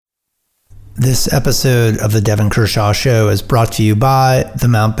This episode of the Devin Kershaw Show is brought to you by the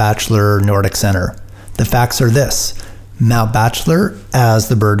Mount Bachelor Nordic Center. The facts are this: Mount Bachelor, as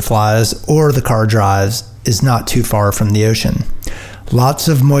the bird flies or the car drives, is not too far from the ocean. Lots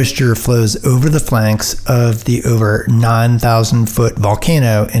of moisture flows over the flanks of the over 9,000 foot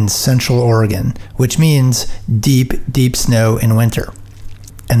volcano in central Oregon, which means deep, deep snow in winter.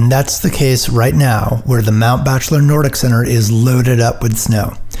 And that's the case right now, where the Mount Bachelor Nordic Center is loaded up with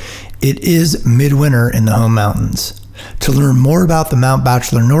snow. It is midwinter in the home mountains. To learn more about the Mount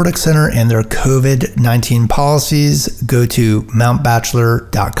Bachelor Nordic Center and their COVID-19 policies, go to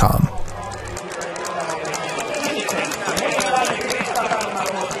mountbachelor.com.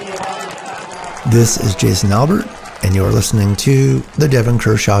 This is Jason Albert, and you're listening to The Devin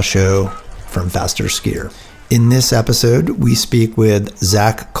Kershaw Show from Faster Skier. In this episode, we speak with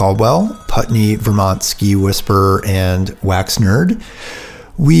Zach Caldwell Putney, Vermont ski whisperer and wax nerd.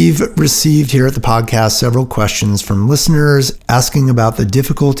 We've received here at the podcast several questions from listeners asking about the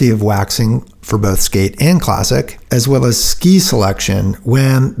difficulty of waxing for both skate and classic, as well as ski selection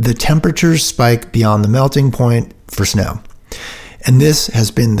when the temperatures spike beyond the melting point for snow. And this has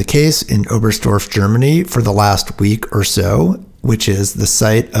been the case in Oberstdorf, Germany for the last week or so, which is the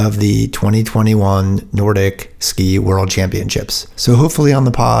site of the 2021 Nordic Ski World Championships. So hopefully on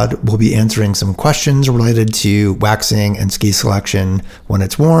the pod, we'll be answering some questions related to waxing and ski selection when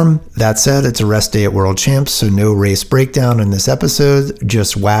it's warm. That said, it's a rest day at World Champs, so no race breakdown in this episode,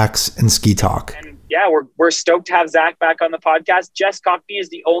 just wax and ski talk. And yeah, we're stoked to have Zach back on the podcast. Jess Cockney is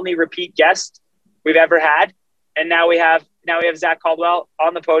the only repeat guest we've ever had. And now we have Zach Caldwell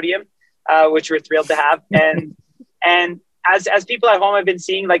on the podium, which we're thrilled to have. And as people at home have been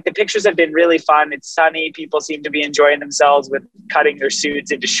seeing, like, the pictures have been really fun. It's sunny. People seem to be enjoying themselves with cutting their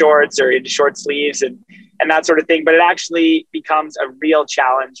suits into shorts or into short sleeves and that sort of thing. But it actually becomes a real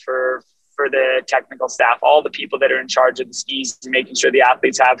challenge for the technical staff, all the people that are in charge of the skis, and making sure the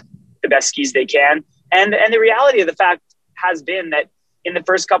athletes have the best skis they can. And the reality of the fact has been that in the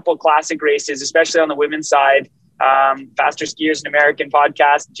first couple of classic races, especially on the women's side, Faster Skier's an American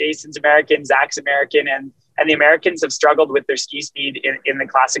podcast, Jason's American, Zach's American, and the Americans have struggled with their ski speed in the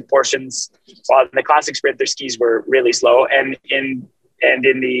classic portions. While in the classic sprint, their skis were really slow. And in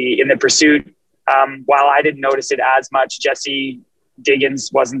the pursuit, while I didn't notice it as much, Jesse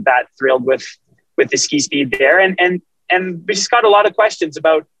Diggins wasn't that thrilled with the ski speed there. And we just got a lot of questions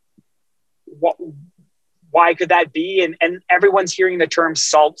about why could that be? And everyone's hearing the term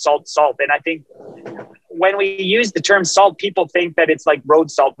salt. And I think when we use the term salt, people think that it's like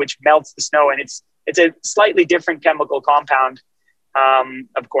road salt, which melts the snow. And it's a slightly different chemical compound,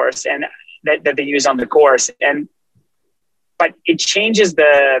 of course, and that they use on the course. But it changes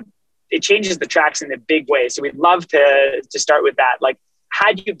the tracks in a big way. So we'd love to start with that. Like,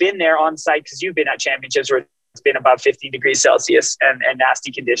 had you been there on site, because you've been at championships where it's been above 15 degrees Celsius and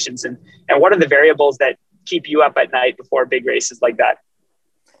nasty conditions, and what are the variables that keep you up at night before big races like that?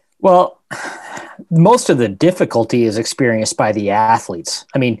 Well, most of the difficulty is experienced by the athletes.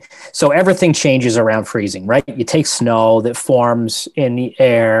 I mean, so everything changes around freezing, right? You take snow that forms in the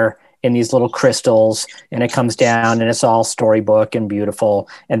air in these little crystals, and it comes down and it's all storybook and beautiful.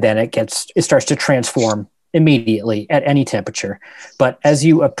 And then it starts to transform immediately at any temperature. But as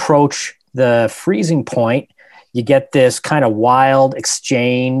you approach the freezing point, you get this kind of wild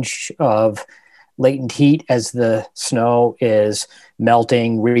exchange of latent heat as the snow is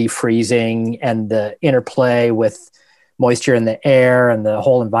melting, refreezing, and the interplay with moisture in the air and the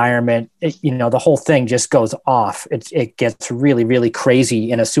whole environment. The whole thing just goes off. It gets really, really crazy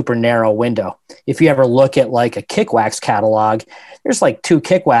in a super narrow window. If you ever look at like a kick wax catalog, there's like 2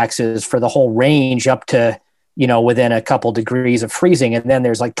 kick waxes for the whole range up to, within a couple degrees of freezing. And then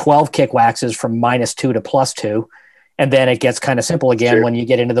there's like 12 kick waxes from -2 to +2. And then it gets kind of simple again. Sure. When you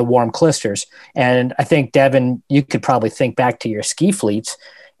get into the warm clysters. And I think, Devin, you could probably think back to your ski fleets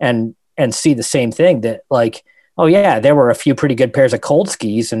and see the same thing, that like, oh yeah, there were a few pretty good pairs of cold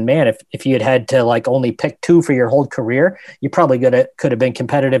skis. And man, if you had to like only pick 2 for your whole career, you probably could have been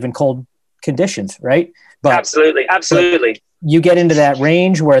competitive in cold conditions, right? But absolutely. But you get into that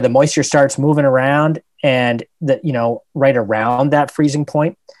range where the moisture starts moving around and right around that freezing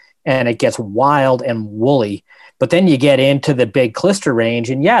point, and it gets wild and woolly. But then you get into the big cluster range,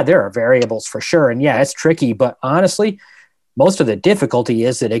 and yeah, there are variables for sure. And yeah, it's tricky, but honestly, most of the difficulty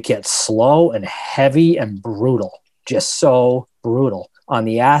is that it gets slow and heavy and brutal, just so brutal on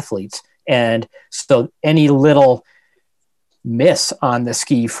the athletes. And so any little miss on the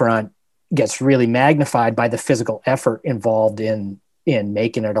ski front gets really magnified by the physical effort involved in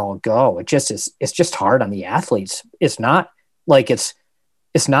making it all go. It's just hard on the athletes. It's not like it's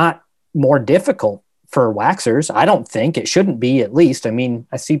not more difficult for waxers. I don't think it shouldn't be, at least. I mean,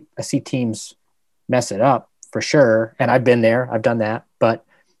 I see teams mess it up for sure. And I've been there, I've done that. But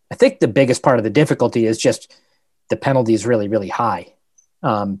I think the biggest part of the difficulty is just the penalty is really, really high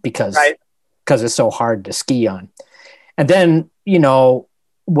because it's so hard to ski on. And then,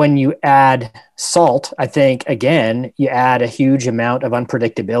 when you add salt, I think, again, you add a huge amount of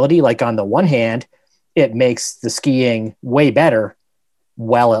unpredictability. Like on the one hand, it makes the skiing way better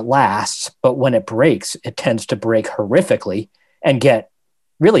while it lasts, but when it breaks, it tends to break horrifically and get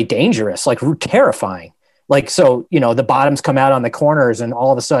really dangerous, like terrifying. Like, so, the bottoms come out on the corners and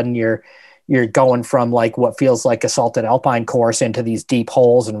all of a sudden you're going from like what feels like a salted alpine course into these deep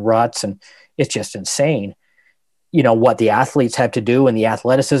holes and ruts. And it's just insane, what the athletes have to do and the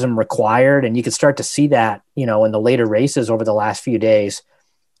athleticism required. And you can start to see that, in the later races over the last few days,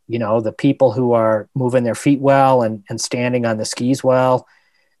 the people who are moving their feet well and standing on the skis well,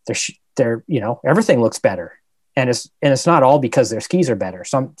 they're everything looks better. And it's not all because their skis are better.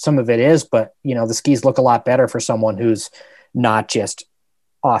 Some of it is, but the skis look a lot better for someone who's not just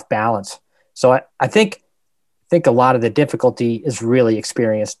off balance. So I think a lot of the difficulty is really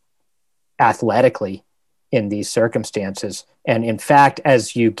experienced athletically in these circumstances. And in fact,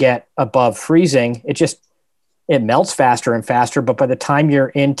 as you get above freezing, it melts faster and faster. But by the time you're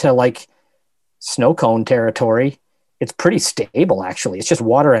into like snow cone territory, it's pretty stable, actually. It's just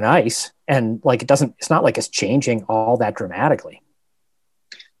water and ice. And like, it's not like it's changing all that dramatically.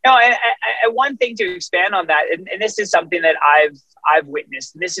 No, and one thing to expand on that, and this is something that I've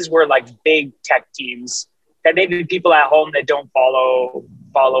witnessed, and this is where like big tech teams that maybe people at home that don't follow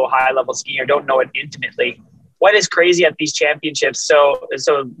high level skiing or don't know it intimately. What is crazy at these championships? So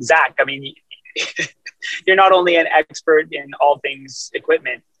Zach, I mean, you're not only an expert in all things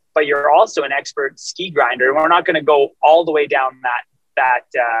equipment, but you're also an expert ski grinder. And we're not going to go all the way down that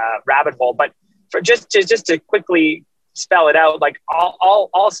rabbit hole, but for just to quickly spell it out, like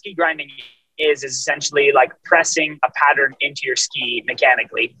all ski grinding is essentially like pressing a pattern into your ski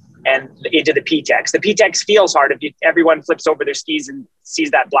mechanically and into the PTEX. The PTEX feels hard if everyone flips over their skis and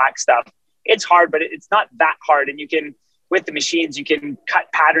sees that black stuff. It's hard, but it's not that hard. And you can, with the machines, you can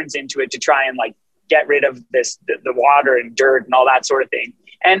cut patterns into it to try and like get rid of the water and dirt and all that sort of thing.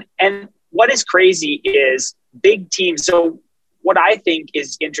 And what is crazy is big teams. So what I think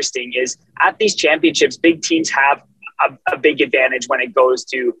is interesting is at these championships, big teams have a big advantage when it goes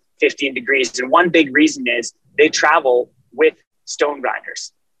to 15 degrees. And one big reason is they travel with stone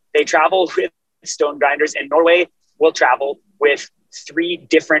grinders. They travel with stone grinders, and Norway will travel with 3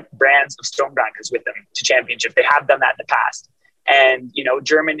 different brands of stone grinders with them to championship. They have done that in the past. And,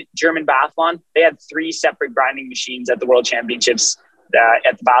 German Biathlon, they had 3 separate grinding machines at the World Championships,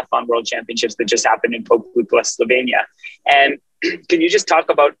 at the Biathlon World Championships that just happened in Pokljuka, Slovenia. And can you just talk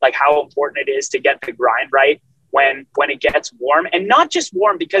about like how important it is to get the grind right when it gets warm? And not just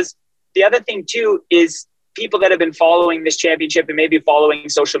warm, because the other thing too is people that have been following this championship and maybe following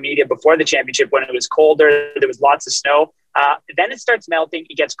social media before the championship, when it was colder, there was lots of snow, then it starts melting.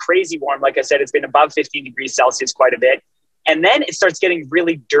 It gets crazy warm. Like I said, it's been above 15 degrees Celsius quite a bit. And then it starts getting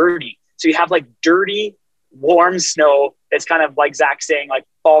really dirty. So you have like dirty, warm snow that's kind of like Zach saying, like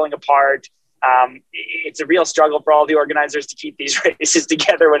falling apart. It's a real struggle for all the organizers to keep these races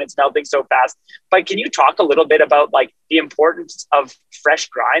together when it's melting so fast. But can you talk a little bit about like the importance of fresh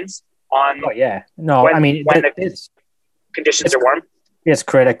grinds on? Oh yeah, no, when, I mean, when the conditions are warm. It's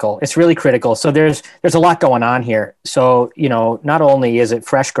critical. It's really critical. So there's a lot going on here. So, not only is it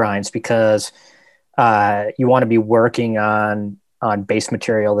fresh grinds because you want to be working on base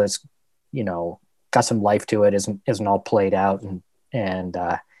material that's, got some life to it, isn't all played out. And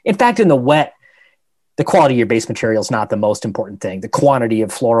in fact, in the wet, the quality of your base material is not the most important thing. The quantity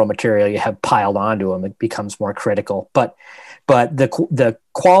of floral material you have piled onto them, it becomes more critical. But the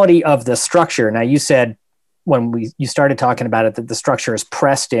quality of the structure. Now, you said when you started talking about it that the structure is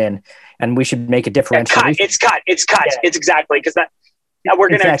pressed in, and we should make a differentiation. It's cut. Yeah. It's exactly because that. Now we're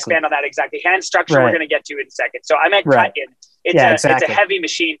going to expand on that exactly. Hand structure, right. We're going to get to in a second. So I meant cut in. It's a heavy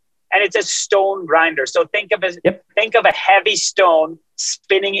machine, and it's a stone grinder. So think of a heavy stone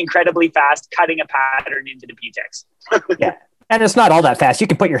spinning incredibly fast, cutting a pattern into the PTEX. Yeah, and it's not all that fast. You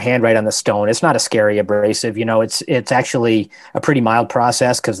can put your hand right on the stone. It's not a scary abrasive. It's actually a pretty mild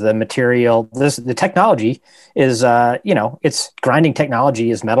process because the material, the technology is, it's grinding technology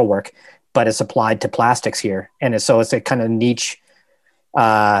is metalwork, but it's applied to plastics here, and so it's a kind of niche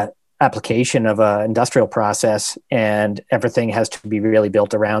application of an industrial process, and everything has to be really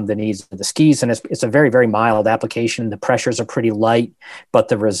built around the needs of the skis. And it's a very, very mild application. The pressures are pretty light, but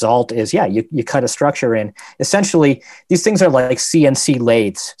the result is, you cut a structure in. Essentially, these things are like CNC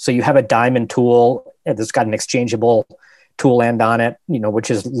lathes. So you have a diamond tool that's got an exchangeable tool end on it, which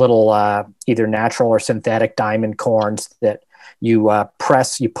is little either natural or synthetic diamond corns that you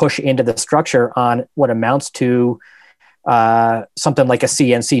push into the structure on what amounts to something like a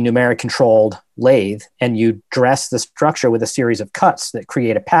CNC numeric controlled lathe, and you dress the structure with a series of cuts that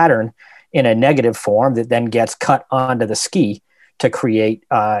create a pattern in a negative form that then gets cut onto the ski to create,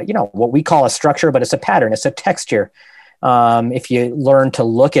 what we call a structure, but it's a pattern, it's a texture. If you learn to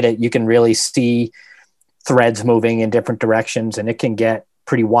look at it, you can really see threads moving in different directions, and it can get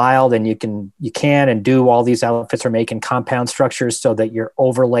pretty wild. And you can and do all these outfits are making compound structures so that you're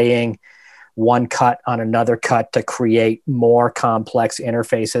overlaying one cut on another cut to create more complex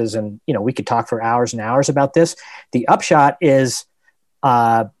interfaces. And, we could talk for hours and hours about this. The upshot is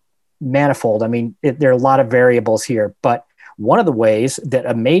manifold. I mean, there are a lot of variables here, but one of the ways that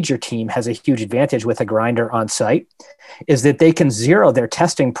a major team has a huge advantage with a grinder on site is that they can zero their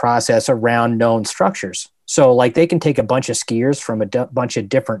testing process around known structures. So like they can take a bunch of skiers from a bunch of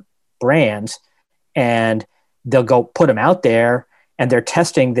different brands, and they'll go put them out there, and they're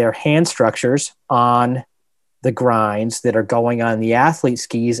testing their hand structures on the grinds that are going on the athlete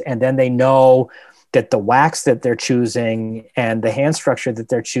skis. And then they know that the wax that they're choosing and the hand structure that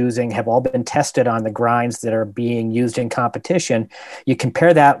they're choosing have all been tested on the grinds that are being used in competition. You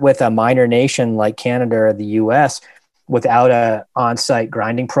compare that with a minor nation like Canada or the US without a on-site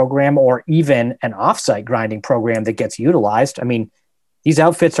grinding program, or even an off-site grinding program that gets utilized. I mean, these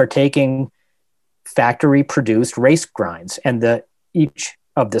outfits are taking factory produced race grinds, and each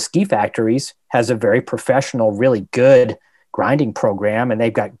of the ski factories has a very professional, really good grinding program, and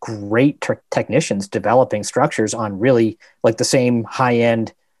they've got great technicians developing structures on really like the same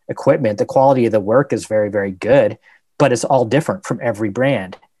high-end equipment. The quality of the work is very, very good, but it's all different from every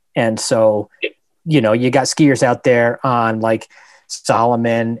brand. And so, you got skiers out there on like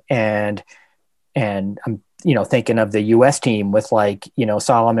Solomon and I'm, thinking of the US team with like,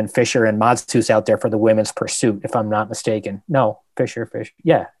 Solomon, Fisher, and Matsus out there for the women's pursuit, if I'm not mistaken. No, Fisher.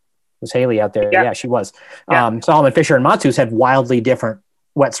 Yeah. Was Haley out there? Yeah, she was. Yeah. Solomon, Fisher, and Matsus had wildly different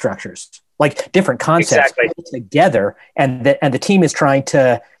wet structures, like different concepts together. And the team is trying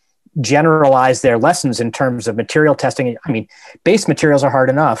to generalize their lessons in terms of material testing. I mean, base materials are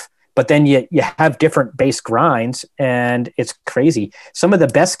hard enough, but then you have different base grinds, and it's crazy. Some of the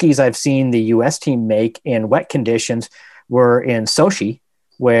best skis I've seen the US team make in wet conditions were in Sochi,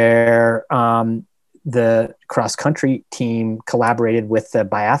 where the cross-country team collaborated with the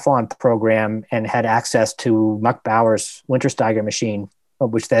biathlon program and had access to Muck Bauer's Wintersteiger machine,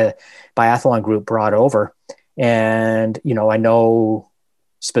 which the biathlon group brought over. And, I know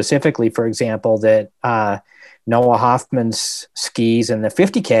specifically, for example, that Noah Hoffman's skis in the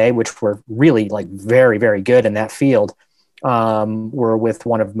 50K, which were really like very, very good in that field, were with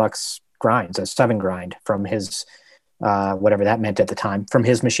one of Muck's grinds, a 7 grind from his whatever that meant at the time, from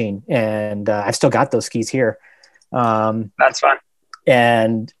his machine. And I've still got those skis here. That's fun.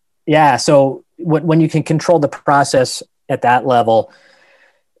 And yeah, so when you can control the process at that level,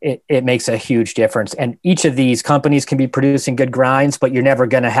 it makes a huge difference. And each of these companies can be producing good grinds, but you're never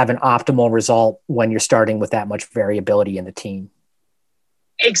going to have an optimal result when you're starting with that much variability in the team.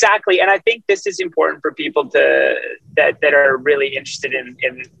 Exactly. And I think this is important for people that are really interested in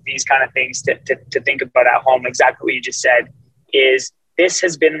these kind of things to think about at home. Exactly what you just said is this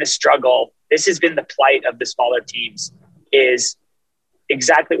has been the struggle. This has been the plight of the smaller teams, is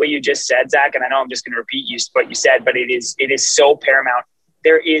exactly what you just said, Zach. And I know I'm just going to repeat what you said, but it is so paramount.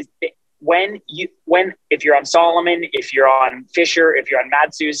 There is if you're on Solomon, if you're on Fisher, if you're on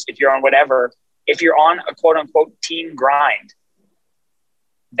Matsus, if you're on whatever, if you're on a quote unquote team grind,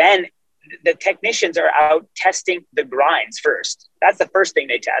 then the technicians are out testing the grinds first. That's the first thing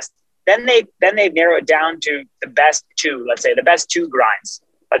they test. Then they narrow it down to the best two, let's say the best 2 grinds.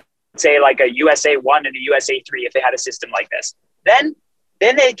 Let's say like a USA 1 and a USA 3 if they had a system like this. Then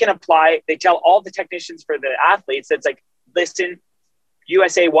they can apply, they tell all the technicians for the athletes, that's like, listen,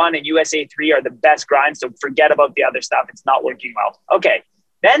 USA 1 and USA 3 are the best grinds, so forget about the other stuff. It's not working well. Okay.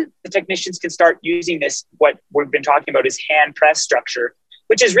 Then the technicians can start using this, what we've been talking about is hand press structure,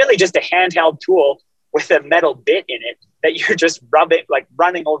 which is really just a handheld tool with a metal bit in it that you're just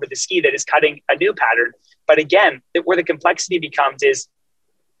running over the ski that is cutting a new pattern. But again, where the complexity becomes is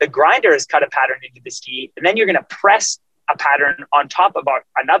the grinder has cut a pattern into the ski, and then you're going to press a pattern on top of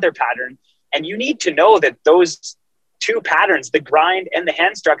another pattern. And you need to know that those two patterns, the grind and the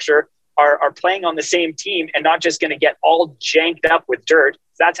hand structure, are playing on the same team and not just going to get all janked up with dirt.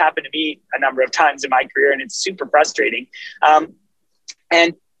 That's happened to me a number of times in my career, and it's super frustrating.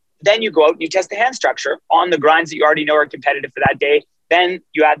 And then you go out and you test the hand structure on the grinds that you already know are competitive for that day. Then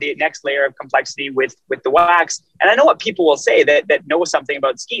you add the next layer of complexity with the wax. And I know what people will say that know something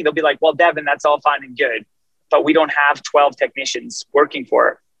about skiing. They'll be like, well, Devin, that's all fine and good, but we don't have 12 technicians working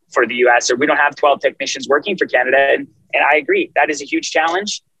for the US, or we don't have 12 technicians working for Canada. And I agree, that is a huge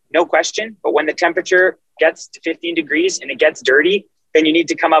challenge, no question. But when the temperature gets to 15 degrees and it gets dirty, then you need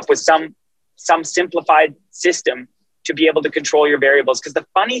to come up with some simplified system to be able to control your variables. Because the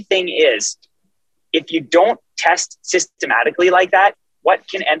funny thing is, if you don't test systematically like that, what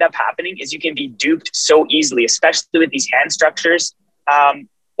can end up happening is you can be duped so easily, especially with these hand structures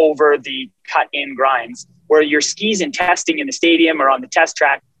over the cut-in grinds, where your skis in testing in the stadium or on the test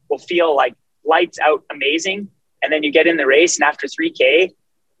track will feel like lights out amazing. And then you get in the race, and after 3K,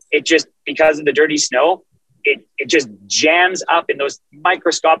 it just, because of the dirty snow, it just jams up in those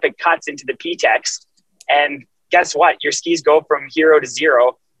microscopic cuts into the P-Tex. And guess what? Your skis go from hero to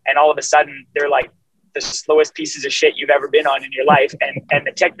zero. And all of a sudden they're like the slowest pieces of shit you've ever been on in your life. And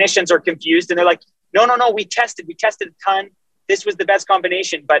the technicians are confused, and they're like, no, we tested a ton. This was the best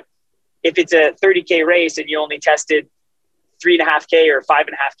combination. But if it's a 30K race and you only tested 3.5K or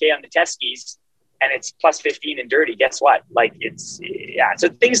 5.5K on the test skis, and it's plus 15 and dirty, guess what? Like so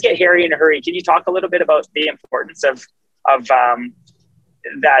things get hairy in a hurry. Can you talk a little bit about the importance of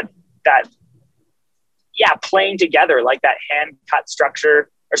that playing together, like that hand cut structure,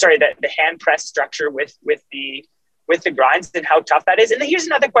 the hand press structure with the grinds, and how tough that is? And then here's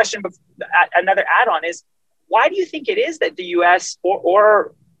another question, another add-on is, why do you think it is that the US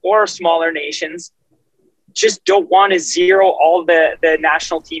or smaller nations just don't want to zero all the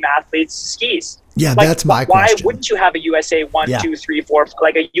national team athletes' skis? Yeah, like, that's my question. Why wouldn't you have a USA 1, 2, 3, 4,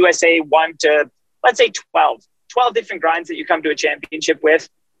 like a USA 1 to, let's say 12 different grinds that you come to a championship with,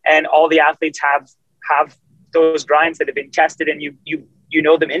 and all the athletes have those grinds that have been tested, and you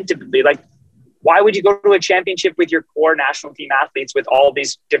know them intimately? Like, why would you go to a championship with your core national team athletes with all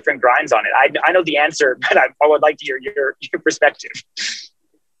these different grinds on it? I know the answer, but I would like to hear your perspective.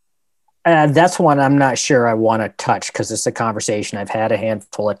 That's one I'm not sure I want to touch, because it's a conversation I've had a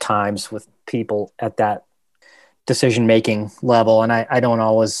handful of times with people at that decision-making level, and I don't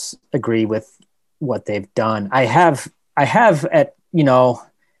always agree with what they've done. I have at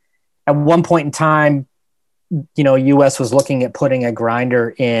one point in time, US was looking at putting a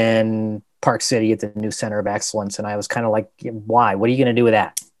grinder in Park City at the new Center of Excellence, and I was kind of like, why? What are you going to do with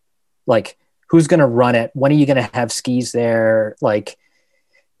that? Like, who's going to run it? When are you going to have skis there? Like,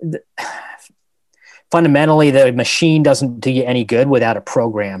 fundamentally, the machine doesn't do you any good without a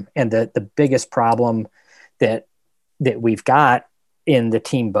program. And the biggest problem that we've got in the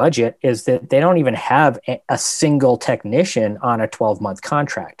team budget is that they don't even have a single technician on a 12-month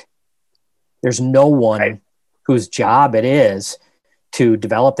contract. There's no one whose job it is to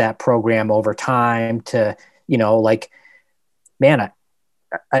develop that program over time to,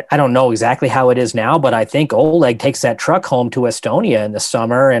 I don't know exactly how it is now, but I think Oleg takes that truck home to Estonia in the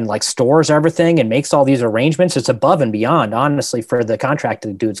summer and like stores everything and makes all these arrangements. It's above and beyond, honestly, for the contract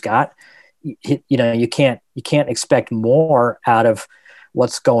the dude's got. You can't expect more out of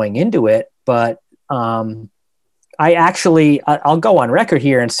what's going into it. But I'll go on record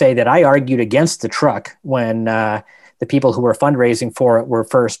here and say that I argued against the truck when the people who were fundraising for it were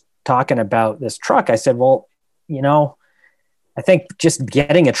first talking about this truck. I said, well, I think just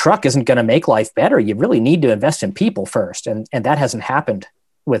getting a truck isn't going to make life better. You really need to invest in people first. And that hasn't happened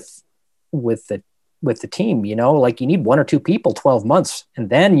with the team, like you need 1 or 2 people, 12 months, and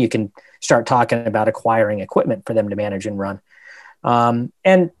then you can start talking about acquiring equipment for them to manage and run.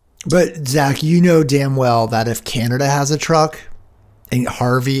 But Zach, damn well that if Canada has a truck and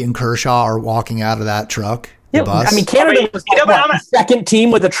Harvey and Kershaw are walking out of that truck, the bus. I mean, Canada was the second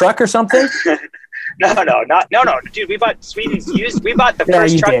team with a truck or something. No, dude. We bought Sweden's used. We bought the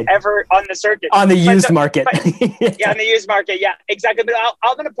first truck ever on the circuit. On the used market. On the used market. Yeah, exactly. But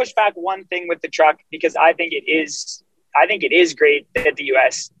I'm going to push back one thing with the truck, because I think it is great that the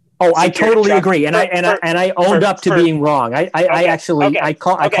U.S. Oh, I totally agree, and I owned up to being wrong. I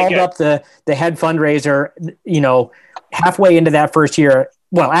called up the head fundraiser, halfway into that first year.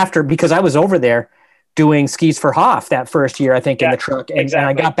 Well, because I was over there doing skis for Hoff that first year, I think, in the truck, and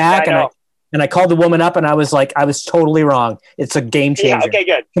I got back and I called the woman up and I was like, I was totally wrong. It's a game changer. Yeah, okay,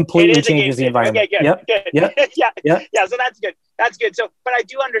 good. Completely changes the environment. Okay, good. Good. Yeah. So that's good. That's good. So, but I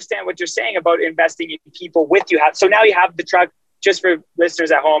do understand what you're saying about investing in people with you. So now you have the truck. Just for listeners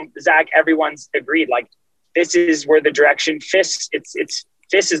at home, Zach, everyone's agreed. Like, this is where the direction FIS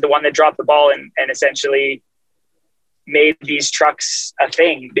is the one that dropped the ball and essentially made these trucks a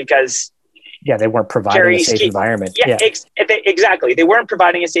thing because they weren't providing a safe environment. Exactly. They weren't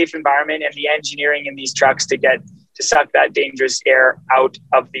providing a safe environment, and the engineering in these trucks to suck that dangerous air out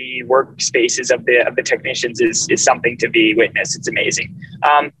of the workspaces of the technicians is something to be witnessed. It's amazing.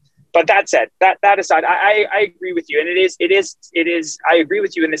 But that said, that aside, I agree with you. And it is, I agree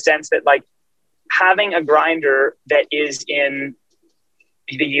with you in the sense that like having a grinder that is in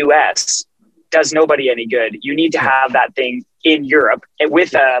the US does nobody any good. You need to have that thing in Europe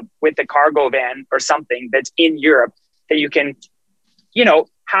with a cargo van or something that's in Europe that you can,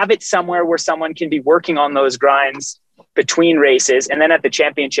 have it somewhere where someone can be working on those grinds between races. And then at the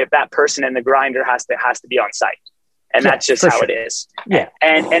championship, that person in the grinder has to be on site. And that's just how it is. Yeah.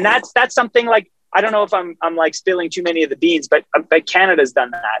 And that's something like, I don't know if I'm like spilling too many of the beans, but Canada's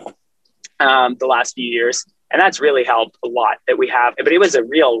done that the last few years. And that's really helped a lot that we have. But it was a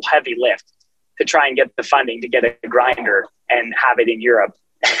real heavy lift to try and get the funding to get a grinder and have it in Europe.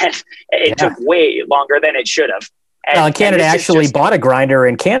 And it took way longer than it should have. And Canada actually bought a grinder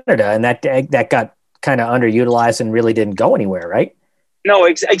in Canada, and that got kind of underutilized and really didn't go anywhere, right? No,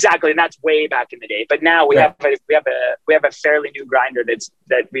 exactly. And that's way back in the day. But now we have a fairly new grinder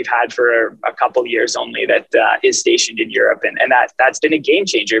that we've had for a couple of years only that is stationed in Europe. And that's been a game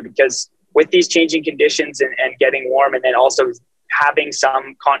changer because with these changing conditions and getting warm, and then also having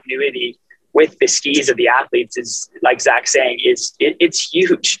some continuity with the skis of the athletes is, like Zach's saying, it's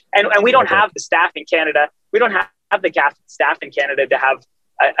huge. And we don't have the staff in Canada. We don't have the staff in Canada to have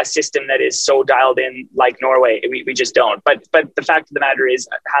a system that is so dialed in like Norway. We just don't. But the fact of the matter is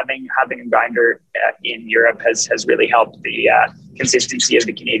having a grinder in Europe has really helped the consistency of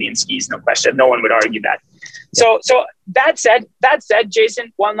the Canadian skis. No question. No one would argue that. Yeah. So that said,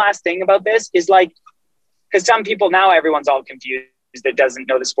 Jason, one last thing about this is like, because some people now, everyone's all confused that doesn't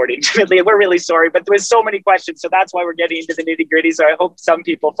know the sport intimately. We're really sorry, but there's so many questions. So that's why we're getting into the nitty gritty. So I hope some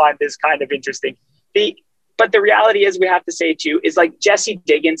people find this kind of interesting. But the reality is, we have to say too, is like Jesse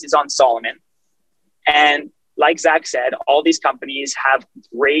Diggins is on Solomon. And like Zach said, all these companies have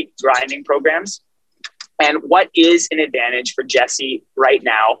great grinding programs. And what is an advantage for Jesse right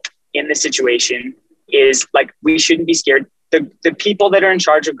now in this situation is like, we shouldn't be scared. The people that are in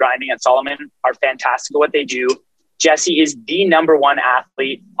charge of grinding at Solomon are fantastic at what they do. Jessie is the number one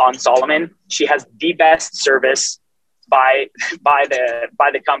athlete on Solomon. She has the best service by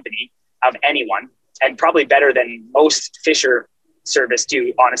the company of anyone, and probably better than most Fisher service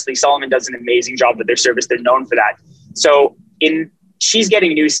too. Honestly, Solomon does an amazing job with their service. They're known for that. So she's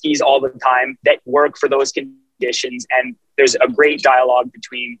getting new skis all the time that work for those conditions. And there's a great dialogue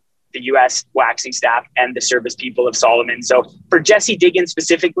between the US waxing staff and the service people of Solomon. So for Jesse Diggins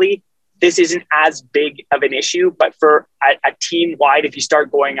specifically, this isn't as big of an issue, but for a team wide, if you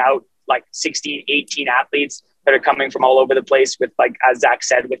start going out like 16, 18 athletes that are coming from all over the place with, like, as Zach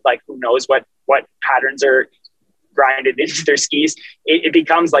said, with like, who knows what patterns are grinded into their skis, it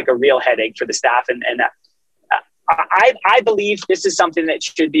becomes like a real headache for the staff. And I believe this is something that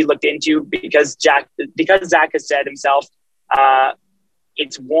should be looked into because Zach has said himself,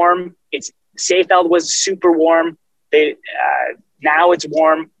 it's warm. Seyfeld was super warm. Now it's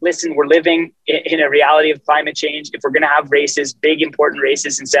warm. Listen, we're living in a reality of climate change. If we're going to have races, big, important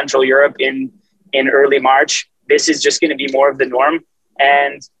races in Central Europe in early March, this is just going to be more of the norm.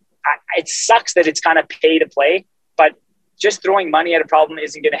 And it sucks that it's kind of pay to play, but just throwing money at a problem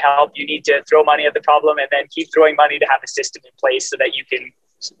isn't going to help. You need to throw money at the problem and then keep throwing money to have a system in place so that you can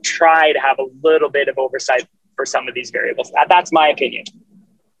try to have a little bit of oversight for some of these variables. That's my opinion.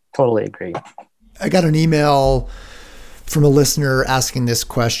 Totally agree. I got an email from a listener asking this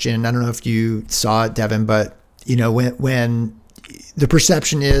question. I don't know if you saw it, Devin, but when the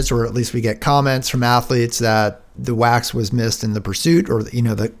perception is, or at least we get comments from athletes that the wax was missed in the pursuit or the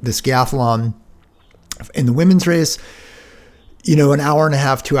skiathlon in the women's race, an hour and a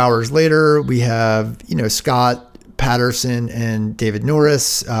half, 2 hours later, we have, Scott Patterson and David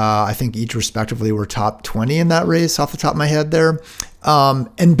Norris. I think each respectively were top 20 in that race off the top of my head there.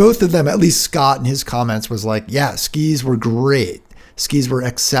 And both of them, at least Scott in his comments was like, yeah, skis were great. Skis were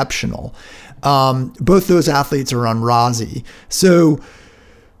exceptional. Both those athletes are on Rossi. So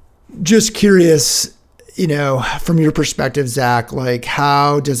just curious, from your perspective, Zach, like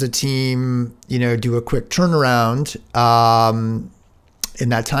how does a team, do a quick turnaround in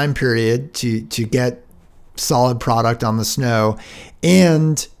that time period to get solid product on the snow?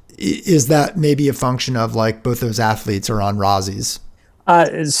 And is that maybe a function of like both those athletes are on Rossis?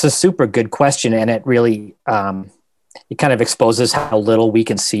 It's a super good question. And it really, it kind of exposes how little we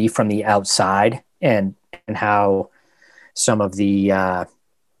can see from the outside. And and how some of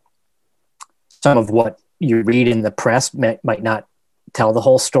what you read in the press might not tell the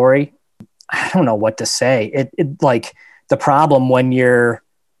whole story. I don't know what to say. It like the problem when you're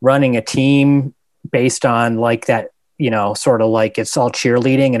running a team based on like that, sort of like it's all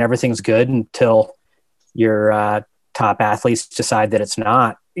cheerleading and everything's good until your top athletes decide that it's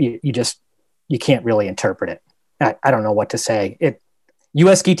not. You can't really interpret it. I don't know what to say.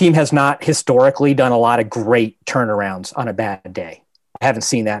 U.S. ski team has not historically done a lot of great turnarounds on a bad day. I haven't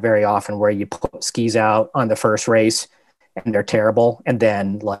seen that very often where you put skis out on the first race and they're terrible, and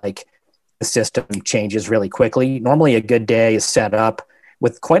then like the system changes really quickly. Normally a good day is set up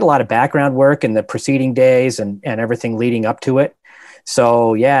with quite a lot of background work in the preceding days and everything leading up to it.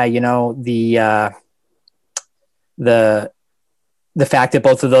 So yeah, the fact that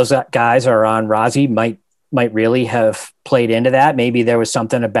both of those guys are on Rossi might really have played into that. Maybe there was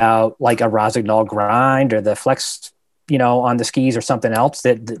something about like a Rosignol grind or the flex, on the skis or something else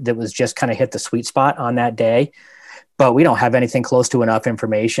that was just kind of hit the sweet spot on that day. But we don't have anything close to enough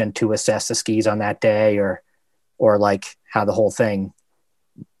information to assess the skis on that day or like how the whole thing,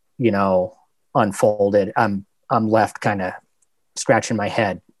 unfolded. I'm left kind of scratching my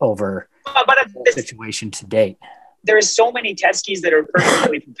head over the situation to date. There are so many test skis that are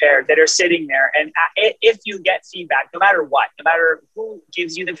perfectly prepared that are sitting there. And if you get feedback, no matter what, no matter who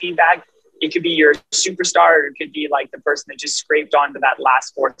gives you the feedback, it could be your superstar, or it could be like the person that just scraped onto that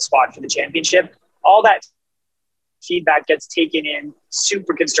last fourth spot for the championship. All that feedback gets taken in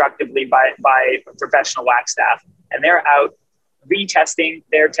super constructively by professional wax staff. And they're out retesting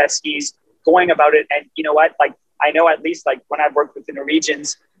their test skis, going about it. And you know what? Like, I know at least like when I've worked with the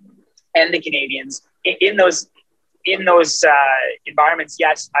Norwegians and the Canadians in those environments,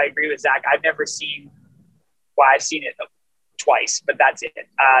 yes, I agree with Zach. I've never seen, I've seen it twice, but that's it.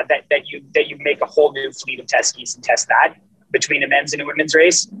 That you make a whole new fleet of test skis and test that between a men's and a women's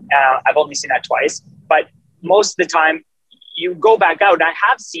race. I've only seen that twice, but most of the time you go back out, and I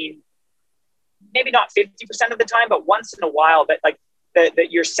have seen maybe not 50% of the time, but once in a while that like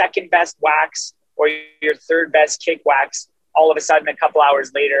that your second best wax or your third best kick wax, all of a sudden a couple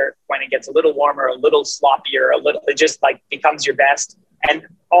hours later, when it gets a little warmer, a little sloppier, it just like becomes your best. And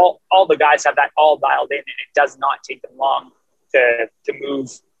all the guys have that all dialed in, and it does not take them long to move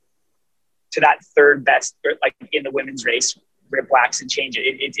to that third best, or like in the women's race, rip wax and change it.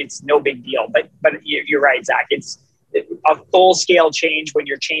 It's no big deal. But you're right, Zach. It's a full scale change when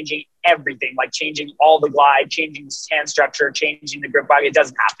you're changing everything, like changing all the glide, changing the hand structure, changing the grip bag. It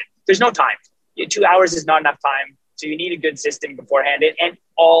doesn't happen. There's no time. 2 hours is not enough time. So you need a good system beforehand. And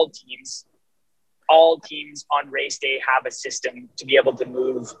all teams on race day have a system to be able to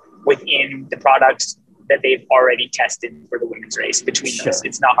move within the products that they've already tested for the women's race between those.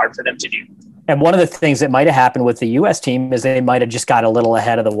 It's not hard for them to do. And one of the things that might have happened with the U.S. team is they might have just got a little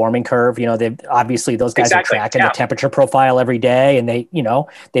ahead of the warming curve. They obviously those guys are tracking the temperature profile every day, and they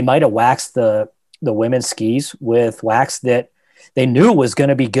might have waxed the women's skis with wax that they knew was going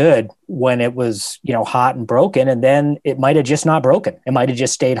to be good when it was, hot and broken. And then it might have just not broken. It might have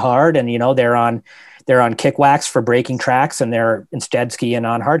just stayed hard. And, they're on kick wax for breaking tracks, and they're instead skiing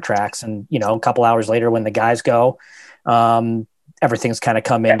on hard tracks. And, a couple hours later when the guys go, everything's kind of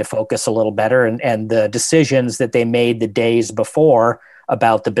come into focus a little better. And the decisions that they made the days before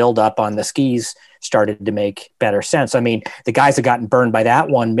about the buildup on the skis started to make better sense. I mean, the guys have gotten burned by that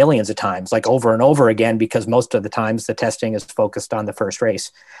one millions of times, like over and over again, because most of the times the testing is focused on the first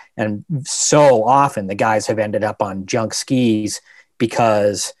race. And so often the guys have ended up on junk skis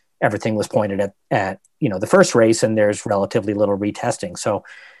because everything was pointed at the first race, and there's relatively little retesting. So,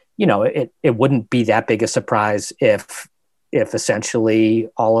 it wouldn't be that big a surprise if essentially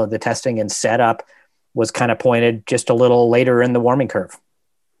all of the testing and setup was kind of pointed just a little later in the warming curve.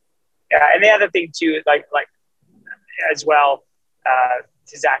 Yeah, and the other thing too, like as well,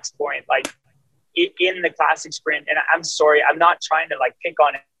 to Zach's point, like in the classic sprint, and I'm sorry, I'm not trying to like pick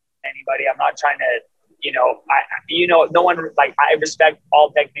on anybody. I'm not trying to, no one, like, I respect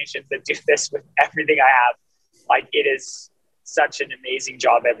all technicians that do this with everything I have. Like, it is such an amazing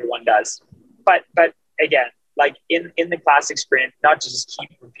job everyone does. But again, like in the classic sprint, not to just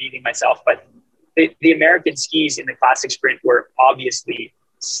keep repeating myself, but the American skis in the classic sprint were obviously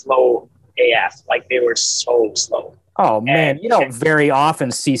slow AF. Like, they were so slow. Oh man, you don't very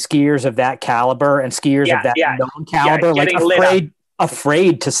often see skiers of that caliber and skiers of that known caliber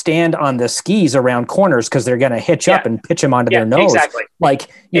afraid to stand on the skis around corners because they're going to hitch up and pitch them onto their nose. Exactly. Like,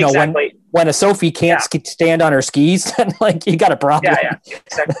 when a Sophie can't stand on her skis, then like you got a problem.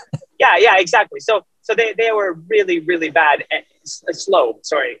 Exactly. Exactly. So they were really, really bad and slow.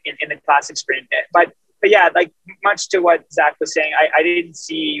 Sorry, in the classic sprint, but yeah, like much to what Zach was saying,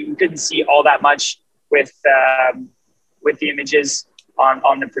 we couldn't see all that much with the images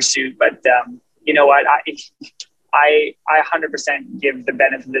on the pursuit. But you know what, I 100% give the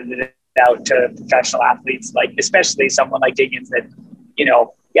benefit of the doubt to professional athletes, like especially someone like Diggins that, you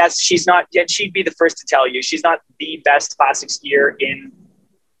know, yes, she'd be the first to tell you she's not the best classic skier in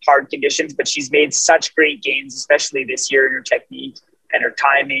hard conditions, but she's made such great gains, especially this year, in her technique and her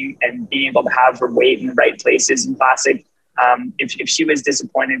timing and being able to have her weight in the right places in classic. If she was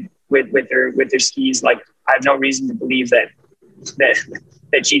disappointed with her skis, like I have no reason to believe that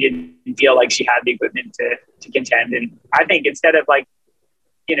she didn't feel like she had the equipment to contend. And I think instead of like,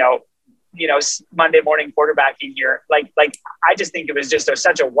 you know, Monday morning quarterbacking here, like I just think it was just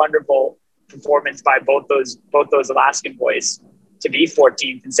such a wonderful performance by both those Alaskan boys to be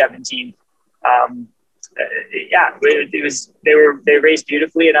 14th and 17th. They raced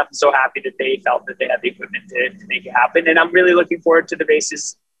beautifully, and I'm so happy that they felt that they had the equipment to make it happen. And I'm really looking forward to the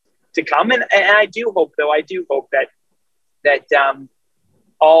races to come. And I do hope that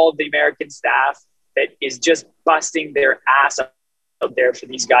all the American staff that is just busting their ass out there for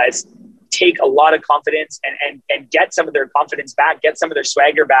these guys take a lot of confidence and get some of their confidence back, get some of their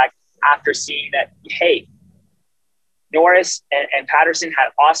swagger back after seeing that, hey, Norris and Patterson had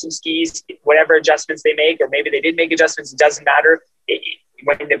awesome skis, whatever adjustments they make, or maybe they didn't make adjustments, it doesn't matter.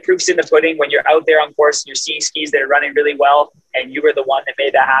 When the proof's in the pudding, when you're out there on course and you're seeing skis that are running really well and you were the one that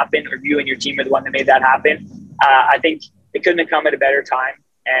made that happen, or you and your team are the one that made that happen, I think it couldn't have come at a better time,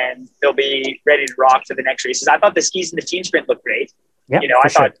 and they'll be ready to rock for the next races. I thought the skis in the team sprint looked great. Yep, you know,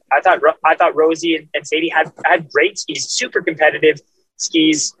 I thought Rosie and Sadie had great skis, super competitive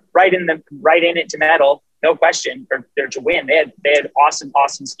skis, right in it to medal, no question, or to win. They had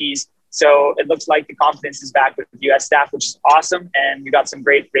awesome skis. So it looks like the confidence is back with the U.S. staff, which is awesome. And we got some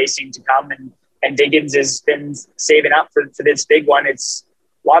great racing to come. And Diggins has been saving up for this big one. It's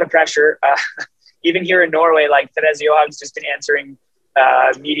a lot of pressure. Even here in Norway, like Therese Johag's just been answering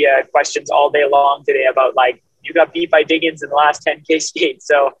media questions all day long today about like, you got beat by Diggins in the last 10K skate.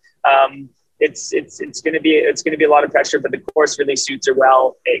 So it's going to be a lot of pressure, but the course really suits her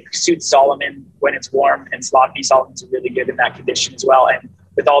well. It suits Solomon when it's warm, and Sloppy Solomon's really good in that condition as well. And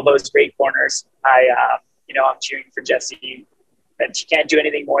with all those great corners, I'm cheering for Jessie. And she can't do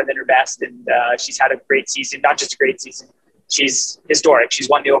anything more than her best. And she's had a great season, not just a great season. She's historic. She's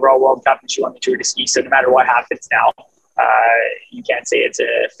won the overall World Cup and she won the Tour de Ski. So no matter what happens now, you can't say it's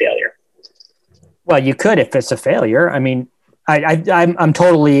a failure. Well, you could if it's a failure. I mean, I'm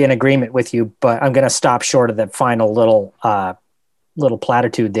totally in agreement with you, but I'm going to stop short of that final little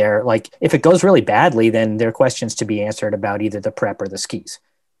platitude there. Like, if it goes really badly, then there are questions to be answered about either the prep or the skis.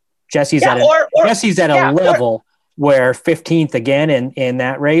 Jessie's at a level where 15th again in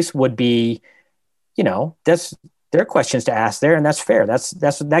that race would be, you know, there are questions to ask there, and that's fair.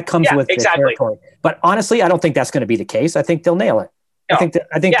 That comes with the territory. But honestly, I don't think that's going to be the case. I think they'll nail it. No.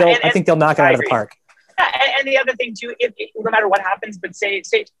 I think they'll knock it out of the park. And the other thing too, if no matter what happens, but say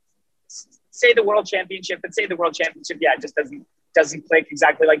the world championship, just doesn't click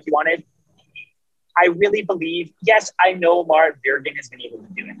exactly like you wanted. I really believe, yes, I know Marit Bjørgen has been able to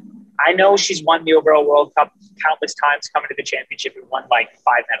do it. I know she's won the overall World Cup countless times coming to the championship and won like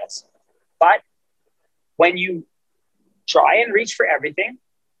 5 medals. But when you try and reach for everything,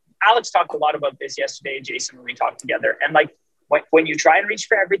 Alex talked a lot about this yesterday, Jason, when we talked together. And like, when you try and reach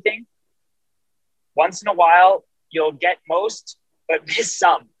for everything, once in a while, you'll get most, but miss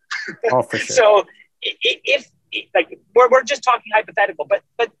some. Oh, for sure. So if like, we're just talking hypothetical,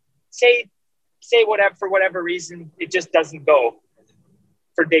 but say whatever, for whatever reason, it just doesn't go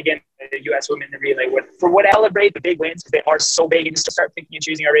for Diggin, the U.S. women in the relay. For what celebrate the big wins, because they are so big, and just start picking and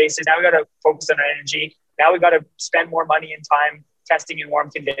choosing our races. Now we got to focus on our energy. Now we got to spend more money and time testing in warm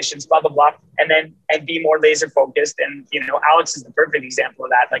conditions, blah, blah, blah, and be more laser focused. And, you know, Alex is the perfect example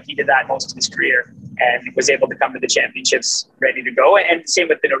of that. Like, he did that most of his career and was able to come to the championships ready to go. And same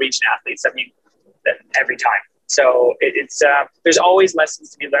with the Norwegian athletes. I mean, every time. So it's there's always lessons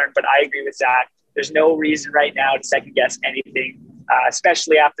to be learned, but I agree with Zach. There's no reason right now to second guess anything,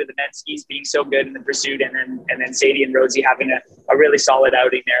 especially after the men's skis being so good in the pursuit, and then Sadie and Rosie having a really solid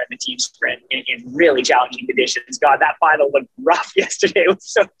outing there in the team sprint in really challenging conditions. God, that final looked rough yesterday. It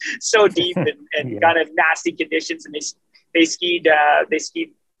was so deep and kind of nasty conditions, and they skied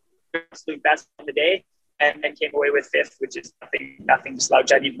absolute best on the day and came away with 5th, which is nothing to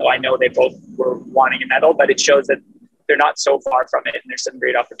slouch at, even though I know they both were wanting a medal, but it shows that they're not so far from it, and there's some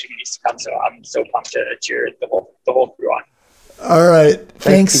great opportunities to come. So I'm so pumped to cheer the whole crew on. All right.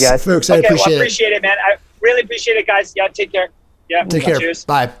 Thanks you guys. Folks. I appreciate it, man. I really appreciate it, guys. Yeah, take care. Yeah. Take care. Cheers.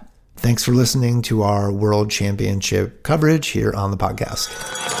 Bye. Thanks for listening to our World Championship coverage here on the podcast.